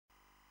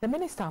The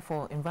Minister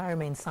for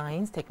Environment,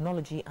 Science,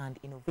 Technology and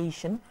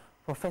Innovation,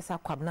 Professor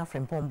Kwabena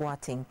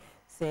Frimpong-Boateng,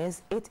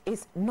 says it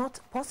is not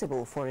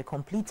possible for a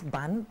complete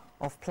ban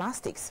of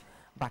plastics,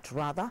 but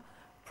rather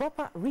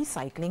proper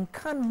recycling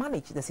can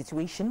manage the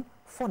situation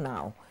for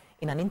now.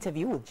 In an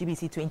interview with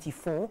GBC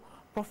 24,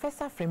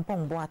 Professor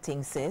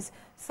Frimpong-Boateng says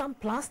some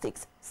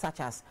plastics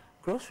such as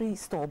grocery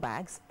store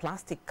bags,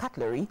 plastic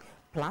cutlery,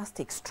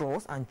 plastic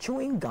straws and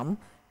chewing gum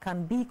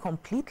can be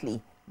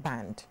completely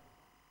banned.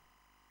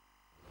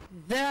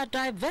 There are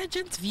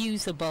divergent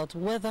views about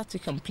whether to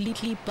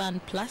completely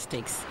ban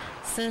plastics,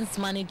 since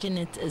managing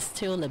it is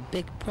still a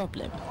big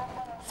problem.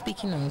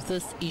 Speaking on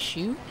this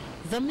issue,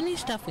 the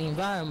Minister for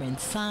Environment,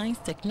 Science,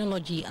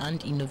 Technology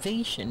and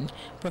Innovation,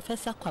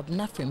 Professor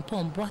Kwabena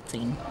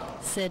Frimpong-Boateng,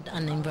 said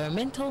an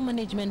environmental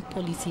management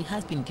policy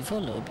has been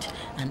developed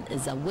and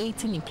is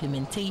awaiting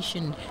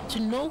implementation to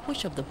know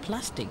which of the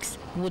plastics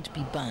would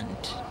be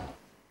banned.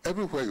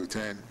 Everywhere you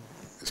turn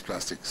is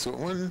plastic. So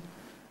when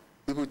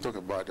people talk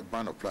about the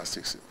ban of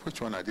plastics,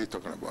 which one are they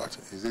talking about?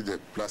 Is it the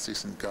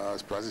plastics in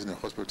cars, plastics in the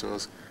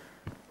hospitals,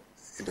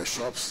 in the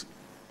shops,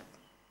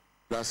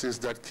 plastics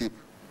that keep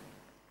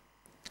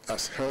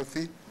us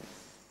healthy?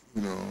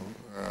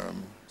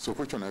 So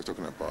which one are you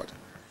talking about?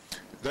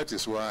 That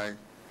is why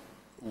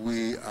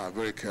we are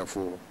very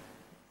careful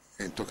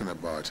in talking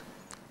about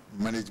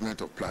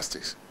management of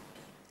plastics.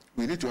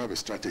 We need to have a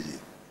strategy,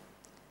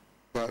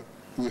 but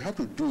we have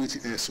to do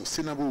it in a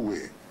sustainable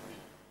way.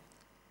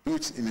 Do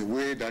it in a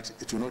way that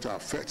it will not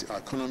affect our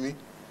economy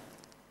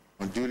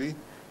unduly.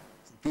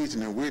 Do it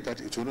in a way that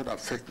it will not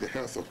affect the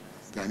health of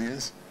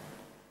Ghanaians.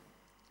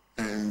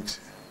 And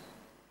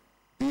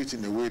do it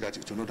in a way that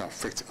it will not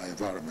affect our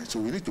environment. So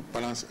we need to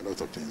balance a lot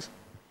of things.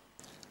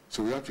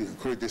 So we have to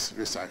encourage these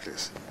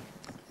recyclers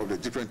of the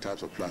different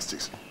types of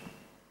plastics.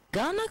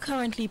 Ghana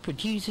currently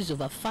produces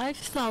over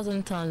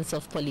 5,000 tons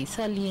of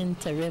polyethylene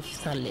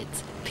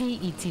terephthalate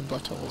 (PET)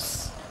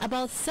 bottles.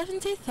 About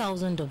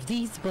 70,000 of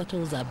these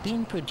bottles are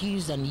being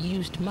produced and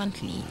used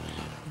monthly.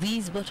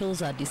 These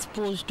bottles are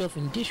disposed of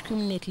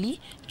indiscriminately,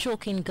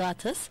 choking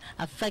gutters,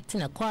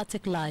 affecting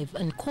aquatic life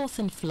and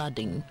causing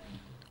flooding.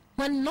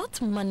 When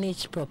not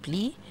managed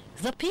properly,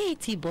 the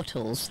PET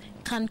bottles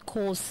can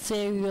cause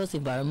serious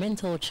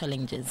environmental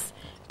challenges.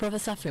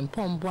 Professor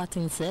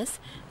Frimpong-Boateng says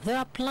there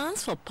are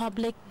plans for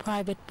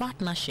public-private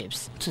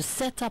partnerships to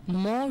set up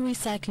more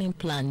recycling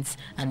plants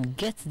and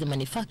get the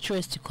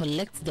manufacturers to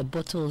collect the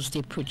bottles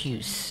they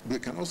produce. We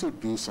can also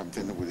do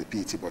something with the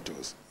PET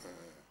bottles,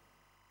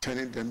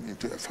 turning them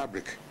into a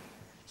fabric.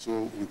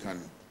 So we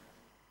can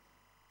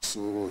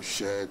sew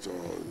shirts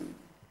or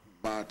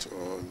mat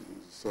or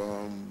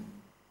some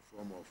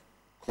form of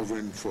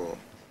covering for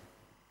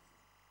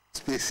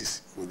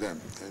spaces with them,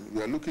 and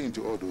we are looking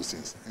into all those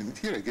things. And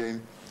here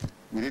again,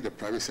 we need the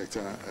private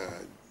sector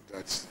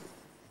that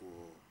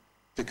will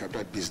take up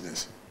that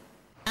business.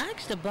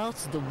 Asked about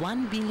the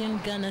 1 billion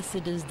Ghana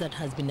cedis that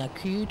has been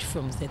accrued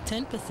from the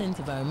 10%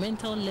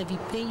 environmental levy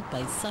paid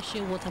by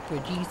sachet water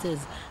producers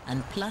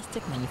and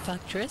plastic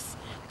manufacturers,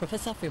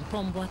 Professor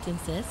Frimpong-Boateng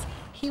says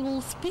he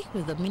will speak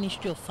with the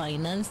Ministry of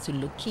Finance to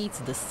locate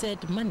the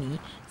said money,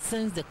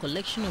 since the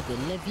collection of the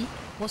levy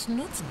was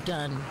not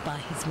done by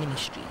his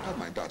ministry. I have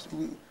my doubts.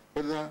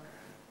 Whether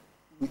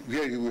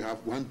here we have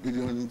 1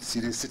 billion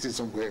cedis sitting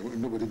somewhere,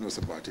 nobody knows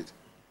about it.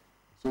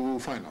 So we'll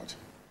find out.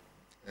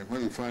 And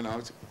when we find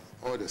out,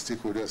 all the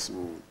stakeholders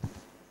will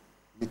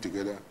meet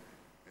together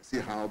and see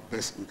how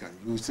best we can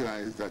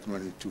utilize that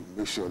money to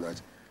make sure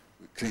that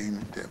we clean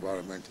the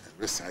environment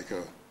and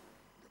recycle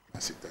the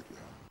plastic that we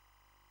have.